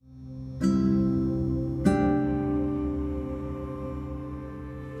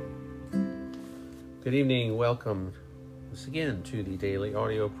Good evening. Welcome once again to the Daily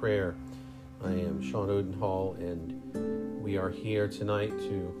Audio Prayer. I am Sean Odenhall, and we are here tonight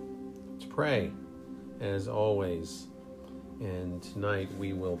to pray, as always. And tonight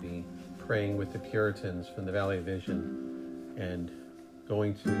we will be praying with the Puritans from the Valley of Vision and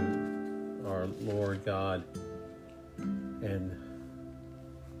going to our Lord God and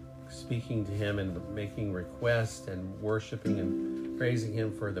speaking to Him and making requests and worshiping and praising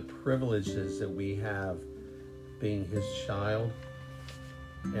Him for the privileges that we have being His child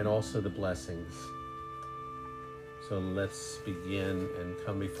and also the blessings. So let's begin and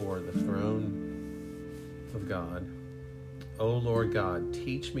come before the throne of God. O Lord God,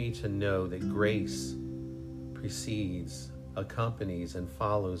 teach me to know that grace precedes, accompanies, and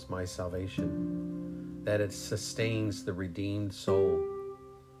follows my salvation, that it sustains the redeemed soul,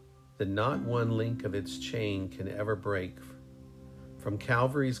 that not one link of its chain can ever break. From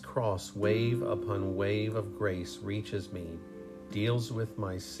Calvary's cross, wave upon wave of grace reaches me, deals with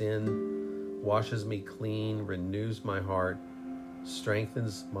my sin, washes me clean, renews my heart,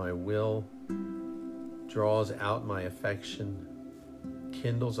 strengthens my will, draws out my affection,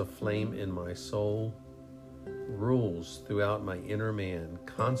 kindles a flame in my soul, rules throughout my inner man,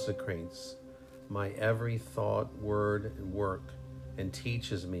 consecrates my every thought, word, and work, and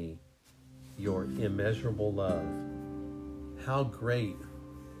teaches me your immeasurable love. How great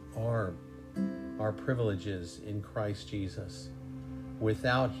are our privileges in Christ Jesus.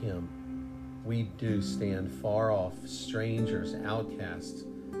 Without Him, we do stand far off, strangers, outcasts,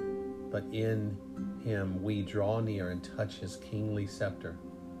 but in Him we draw near and touch His kingly scepter.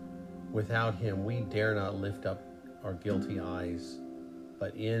 Without Him, we dare not lift up our guilty eyes,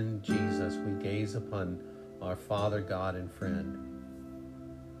 but in Jesus we gaze upon our Father, God, and friend.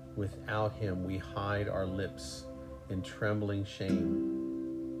 Without Him, we hide our lips in trembling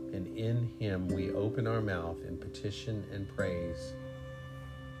shame, and in Him we open our mouth in petition and praise.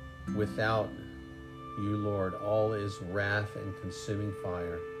 Without you, Lord, all is wrath and consuming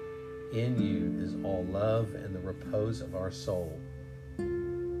fire. In you is all love and the repose of our soul.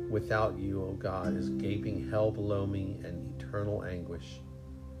 Without you, O God, is gaping hell below me and eternal anguish.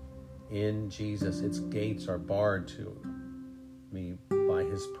 In Jesus, its gates are barred to me by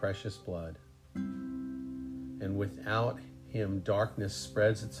His precious blood. And without Him, darkness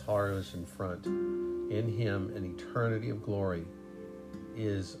spreads its horrors in front. In Him, an eternity of glory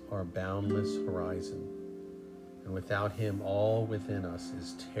is our boundless horizon. And without Him, all within us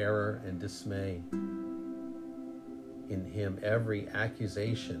is terror and dismay. In Him, every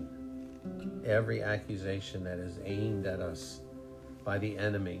accusation that is aimed at us by the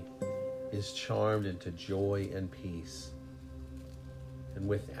enemy is charmed into joy and peace. And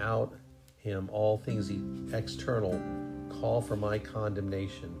without Him, all things external call for my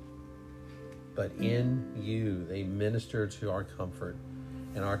condemnation. But in you, they minister to our comfort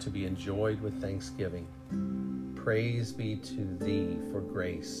and are to be enjoyed with thanksgiving. Praise be to Thee for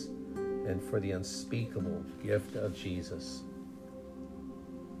grace and for the unspeakable gift of Jesus.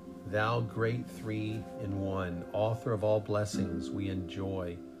 Thou great three-in-one, author of all blessings we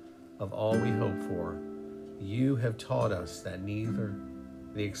enjoy, of all we hope for, you have taught us that neither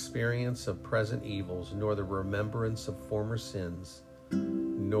the experience of present evils, nor the remembrance of former sins,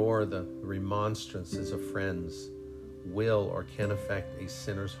 nor the remonstrances of friends will or can affect a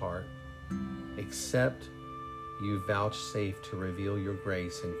sinner's heart, except you vouchsafe to reveal your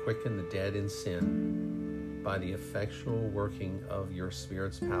grace and quicken the dead in sin by the effectual working of your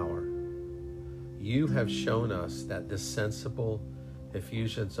Spirit's power. You have shown us that the sensible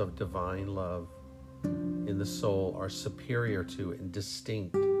effusions of divine love in the soul are superior to and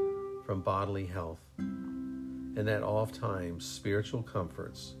distinct from bodily health, and that oftentimes spiritual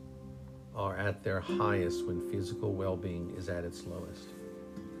comforts are at their highest when physical well-being is at its lowest.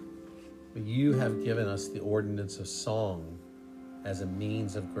 But you have given us the ordinance of song as a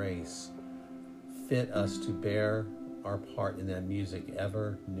means of grace, fit us to bear our part in that music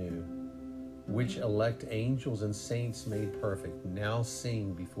ever new, which elect angels and saints made perfect now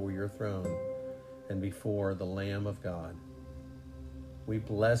sing before your throne and before the Lamb of God. We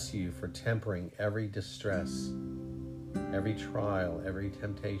bless you for tempering every distress, every trial, every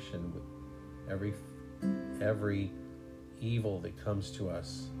temptation, every evil that comes to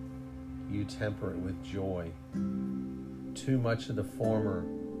us. You temper it with joy. Too much of the former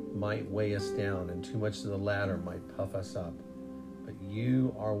might weigh us down, and too much of the latter might puff us up. But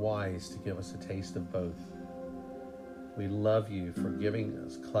you are wise to give us a taste of both. We love you for giving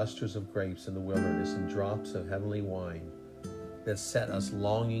us clusters of grapes in the wilderness and drops of heavenly wine that set us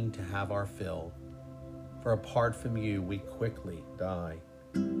longing to have our fill. For apart from you, we quickly die.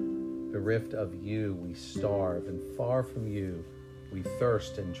 Bereft of you, we starve, and far from you, we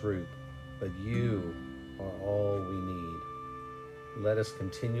thirst and droop. But you are all we need. Let us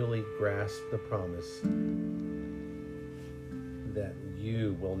continually grasp the promise that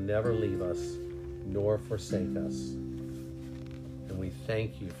you will never leave us nor forsake us. And we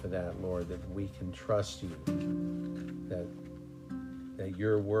thank you for that, Lord, that we can trust you, that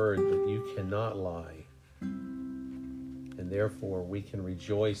your word, that you cannot lie. And therefore we can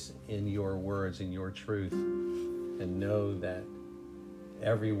rejoice in your words, in your truth, and know that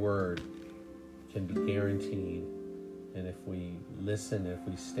every word can be guaranteed. And if we listen, if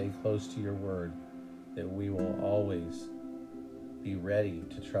we stay close to your word, that we will always be ready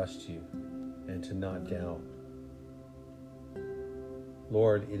to trust you and to not doubt.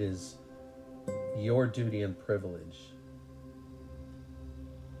 Lord, it is your duty and privilege.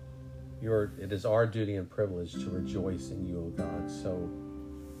 It is our duty and privilege to rejoice in you, O God. So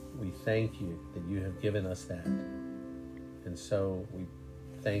we thank you that you have given us that. And so we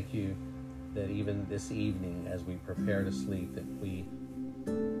thank you that even this evening, as we prepare to sleep, that we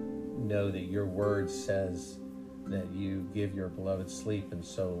know that your word says that you give your beloved sleep. And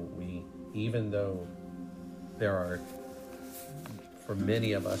so we, even though there are, for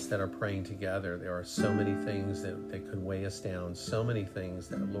many of us that are praying together, there are so many things that could weigh us down, so many things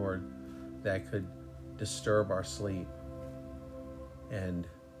that, Lord, that could disturb our sleep and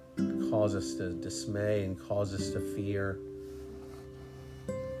cause us to dismay and cause us to fear.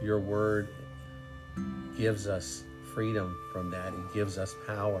 Your word gives us freedom from that. It gives us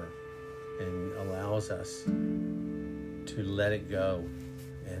power and allows us to let it go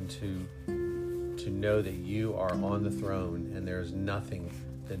and to know that you are on the throne and there's nothing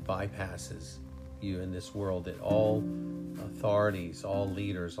that bypasses you in this world, that all authorities, all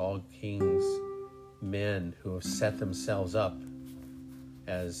leaders, all kings, men who have set themselves up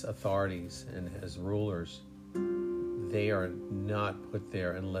as authorities and as rulers, they are not put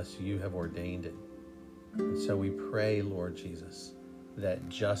there unless you have ordained it. And so we pray, Lord Jesus, that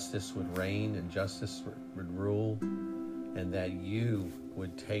justice would reign and justice would rule, and that you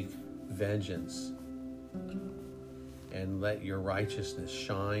would take vengeance and let your righteousness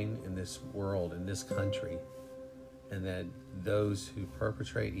shine in this world, in this country, and that those who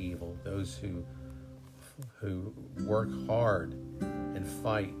perpetrate evil, those who work hard and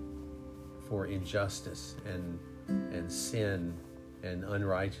fight for injustice and sin and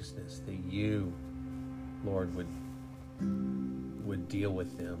unrighteousness, that you, Lord, would deal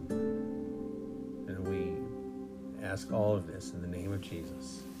with them. And we ask all of this in the name of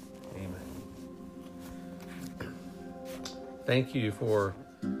Jesus. Amen. Thank you for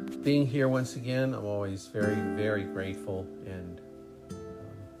being here once again. I'm always very, very grateful, and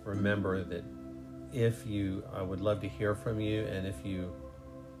remember that I would love to hear from you, and if you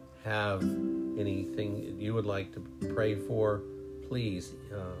have anything you would like to pray for, please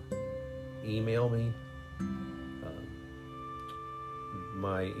email me.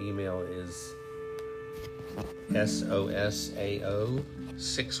 My email is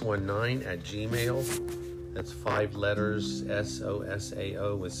sosao619@gmail. That's 5 letters,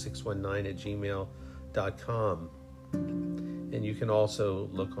 SOSAO with 619@gmail.com. And you can also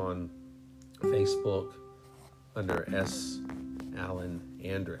look on Facebook under S. Alan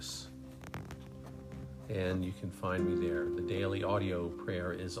Andrus. And you can find me there. The Daily Audio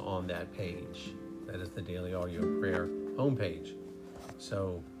Prayer is on that page. That is the Daily Audio Prayer homepage.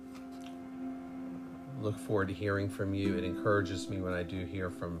 So look forward to hearing from you. It encourages me when I do hear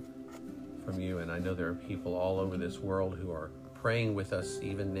from you, and I know there are people all over this world who are praying with us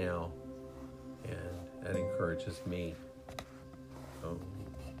even now, and that encourages me. So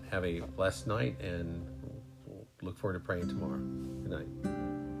have a blessed night, and we'll look forward to praying tomorrow. Good night.